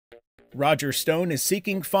Roger Stone is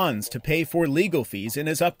seeking funds to pay for legal fees in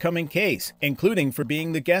his upcoming case, including for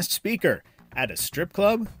being the guest speaker. At a strip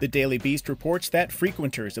club, the Daily Beast reports that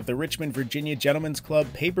frequenters of the Richmond, Virginia gentlemen's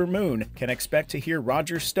club Paper Moon can expect to hear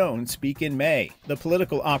Roger Stone speak in May. The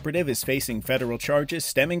political operative is facing federal charges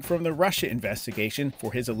stemming from the Russia investigation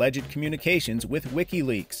for his alleged communications with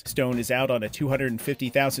WikiLeaks. Stone is out on a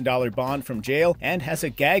 $250,000 bond from jail and has a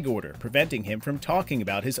gag order preventing him from talking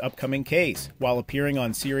about his upcoming case. While appearing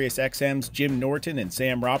on SiriusXM's Jim Norton and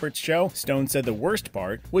Sam Roberts show, Stone said the worst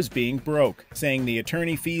part was being broke, saying the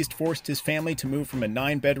attorney fees forced his family to move from a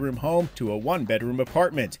 9-bedroom home to a 1-bedroom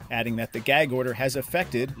apartment, adding that the gag order has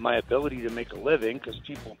affected my ability to make a living because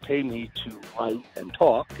people pay me to write and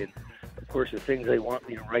talk, and of course the things they want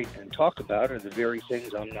me to write and talk about are the very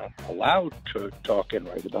things I'm not allowed to talk and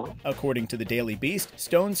write about. According to the Daily Beast,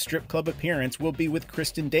 Stone's strip club appearance will be with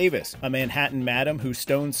Kristen Davis, a Manhattan madam who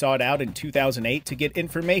Stone sought out in 2008 to get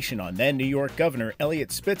information on then New York Governor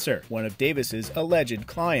Eliot Spitzer, one of Davis's alleged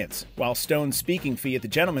clients. While Stone's speaking fee at the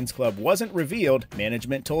Gentlemen's Club wasn't revealed,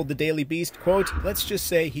 management told the Daily Beast, quote, "Let's just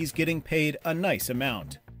say he's getting paid a nice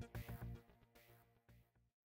amount."